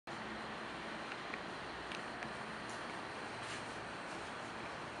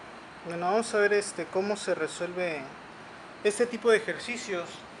Bueno, vamos a ver cómo se resuelve este tipo de ejercicios.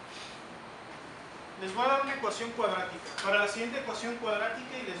 Les voy a dar una ecuación cuadrática. Para la siguiente ecuación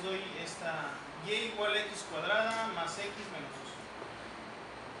cuadrática y les doy esta y igual a x cuadrada más x menos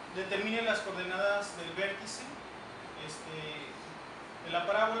 2. Determinen las coordenadas del vértice de la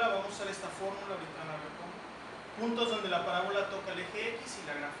parábola. Vamos a usar esta fórmula, ahorita van a ver cómo. Puntos donde la parábola toca el eje x y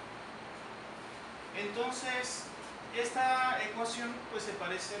la gráfica. Entonces, esta ecuación pues se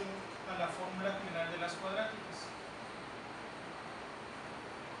parece a la fórmula general de las cuadráticas.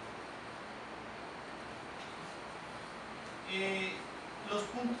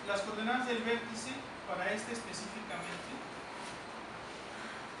 Las coordenadas del vértice para este específicamente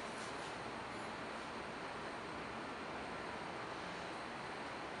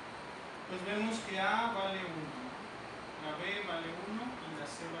pues vemos que A vale 1, la B vale 1 y la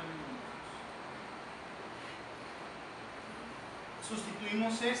C vale 1.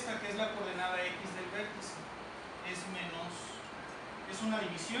 Sustituimos esta que es la coordenada x del vértice, es una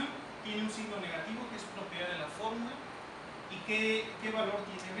división, tiene un signo negativo que es propiedad de la fórmula. ¿Y qué valor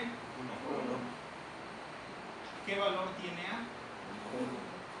tiene B? 1. ¿Qué valor tiene A? 1.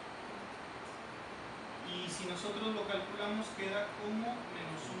 Y si nosotros lo calculamos queda como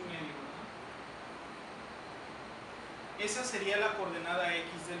menos 1 medio, ¿verdad? Esa sería la coordenada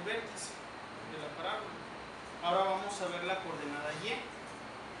x del vértice de la parábola. Ahora vamos a ver la coordenada y.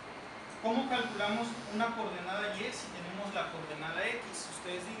 ¿Cómo calculamos una coordenada y si tenemos la coordenada x?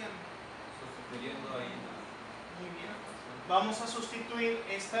 Ustedes digan. Sustituyendo ahí. Muy bien. Vamos a sustituir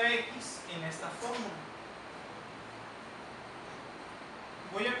esta x en esta fórmula.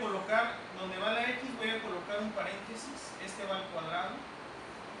 Voy a colocar, donde va la x, voy a colocar un paréntesis. Este va al cuadrado,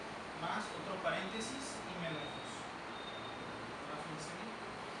 más otro paréntesis y menos 2.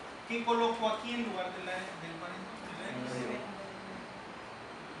 ¿Qué coloco aquí en lugar del paréntesis?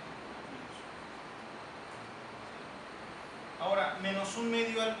 Ahora, menos 1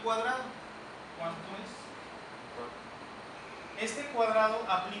 medio al cuadrado, ¿cuánto es? Este cuadrado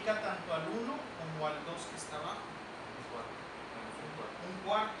aplica tanto al 1 como al 2 que está abajo. Un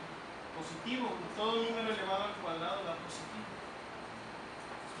cuarto. Positivo. Todo número elevado al cuadrado da positivo.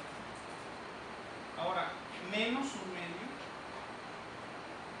 Ahora, menos 1 medio,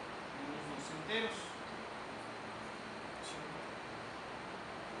 menos 2 enteros.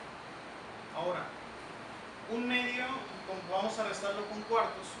 Ahora, 1 medio, vamos a restarlo con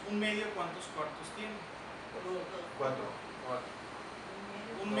cuartos. 1 medio, ¿cuántos cuartos tiene? 4.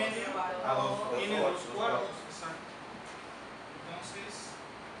 1 medio tiene 2 cuartos, exacto. Entonces,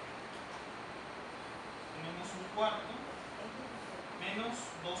 tenemos 1 cuarto menos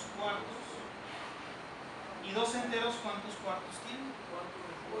 2 cuartos. ¿Y 2 enteros cuántos cuartos tiene?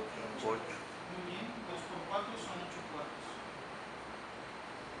 8. Muy bien, 2 por 4 son 8 cuartos.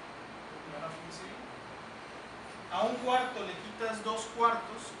 Ahora fíjense bien. A 1 cuarto le quitas 2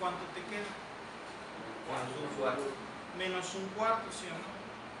 cuartos, ¿cuánto te queda? Menos 1 cuarto, ¿sí o no?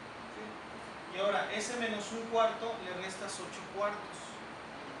 Y ahora, ese menos 1 cuarto le restas 8 cuartos.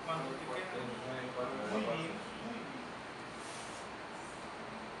 ¿Cuánto te queda? Muy bien, muy bien.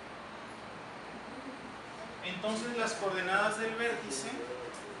 Entonces las coordenadas del vértice,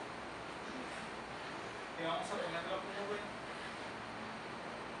 que vamos a ponerla como B,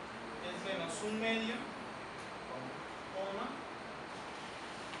 es menos 1 medio, coma,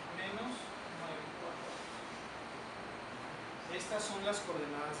 menos 9 cuartos. Estas son las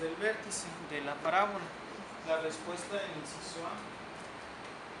coordenadas del vértice de la parábola. La respuesta del inciso A.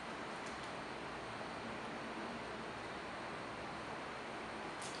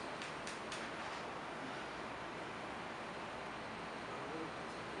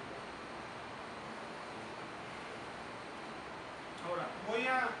 Ahora, voy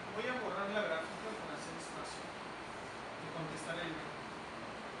a borrar la gráfica para hacer espacio y contestar el B.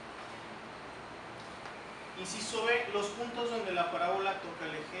 Inciso B, los puntos donde la parábola toca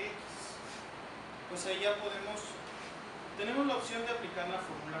el eje X. Pues ahí ya tenemos la opción de aplicar la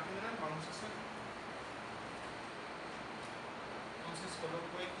fórmula general, vamos a hacerlo. Entonces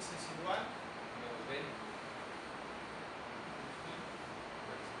coloco X es igual Menos B.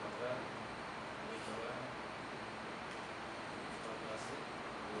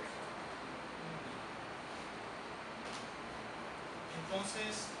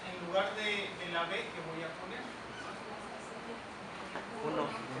 Entonces, en lugar de la B, ¿qué voy a poner? 1.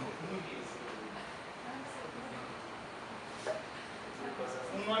 Muy bien.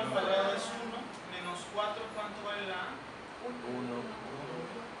 1 al cuadrado es 1, menos 4, ¿cuánto vale la A? 1.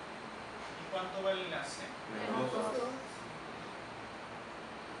 ¿Y cuánto vale la C? Menos 2.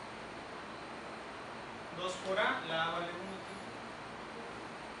 2 por A, la A vale 1.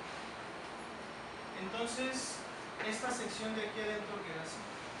 Entonces, esta sección de aquí adentro queda así.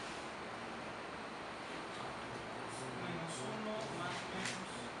 Menos 1 más menos.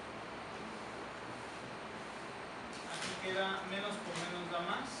 Aquí queda menos por menos da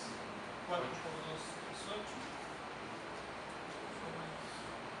más. 4 por 2 es 8.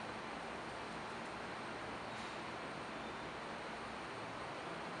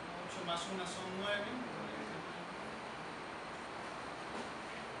 8 más 1 son 9.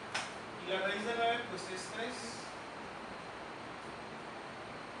 Y la raíz de 9 pues es 3.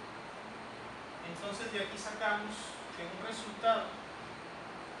 Entonces de aquí sacamos que un resultado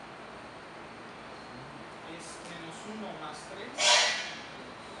es menos 1 más 3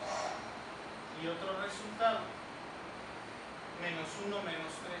 y otro resultado menos 1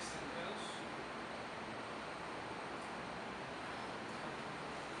 menos 3 entre 2.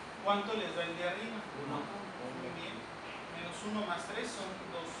 ¿Cuánto les da el de arriba? 1. Muy bien. Menos 1 más 3 son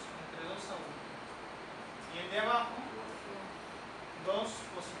 2, entre 2 a 1. Y el de abajo, 2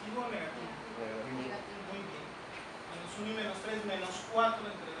 positivo o negativo. Negativo. Muy bien. Menos 1 y menos 3, menos 4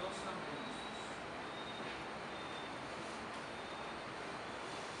 entre 2 a menos 2.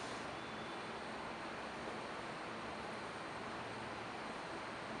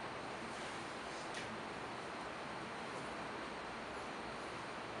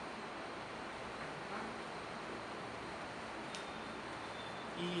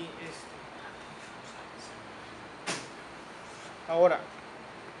 Y ahora,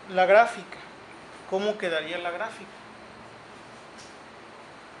 la gráfica. ¿Cómo quedaría la gráfica?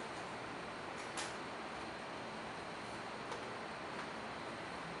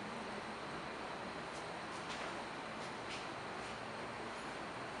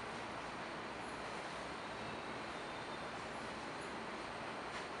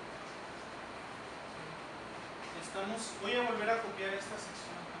 Voy a volver a copiar esta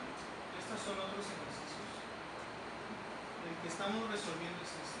sección acá. Estos son otros ejercicios. El que estamos resolviendo es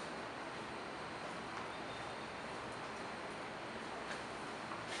este.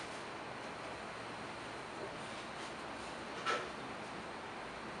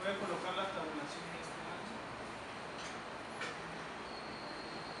 Voy a colocar la tabulación de este lado.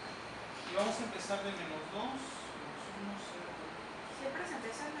 Y vamos a empezar de menos 2, menos 1, 0. ¿Siempre se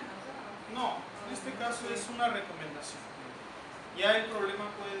empieza en menos 2? No, en este caso es una recomendación. Ya el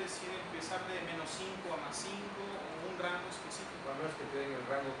problema puede decir empezar de menos 5 a más 5 o un rango específico. A menos que te den el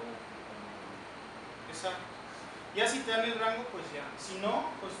rango como... Exacto. Ya si te dan el rango, pues ya. Si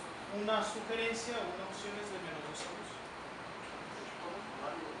no, pues una sugerencia o una opción es de menos 2 a 2.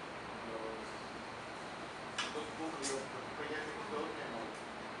 Los dos puntos, yo creo que ya tengo todo que no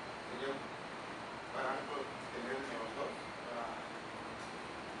sería un parámetro tener el menos 2 para...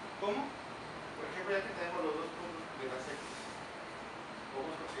 ¿Cómo? Por ejemplo, ya que tenemos los dos puntos de las X,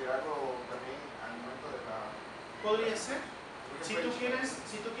 podemos considerarlo también al momento de la... Podría ser. Por Si ejemplo,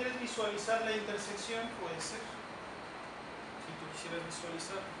 tú quieres visualizar la intersección, puede ser. Si tú quisieras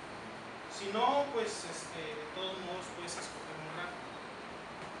visualizar. Si no, pues de todos modos puedes escoger un rango.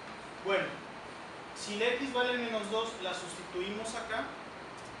 Bueno, si la X vale menos 2, la sustituimos acá.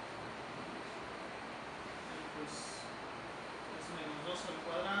 Y pues es menos 2 al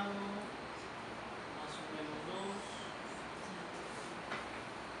cuadrado, más un menos 2.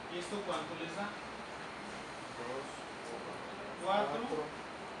 ¿Y esto cuánto les da? 4,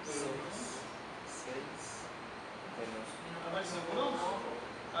 6, menos... a ver, seguros.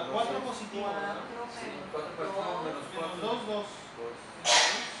 A 4 positivo, ¿verdad? 4 personas menos 4. Menos 2, 2.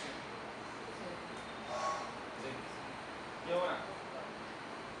 Y ahora,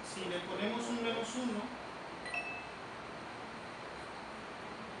 si le ponemos un menos 1,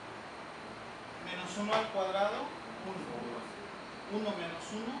 menos 1 al cuadrado, 1. 1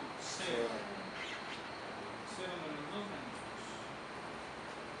 menos 1, 0. 0 menos 2, menos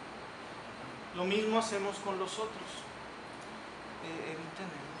 2. Lo mismo hacemos con los otros. Eviten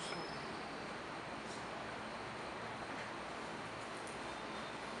el uso.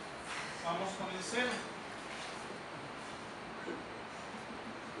 Vamos con el 0.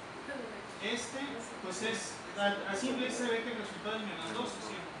 Pues es, a simple se ve que el resultado es menos 2,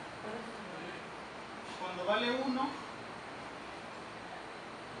 ¿cierto? Cuando vale 1,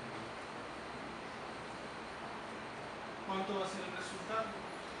 ¿cuánto va a ser el resultado?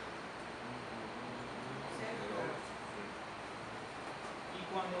 0. Y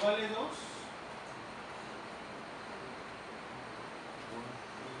cuando vale 2,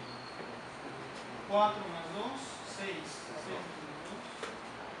 ¿4 más 2? 6. 6 menos 2.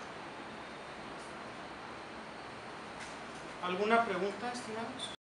 ¿Alguna pregunta, estimados?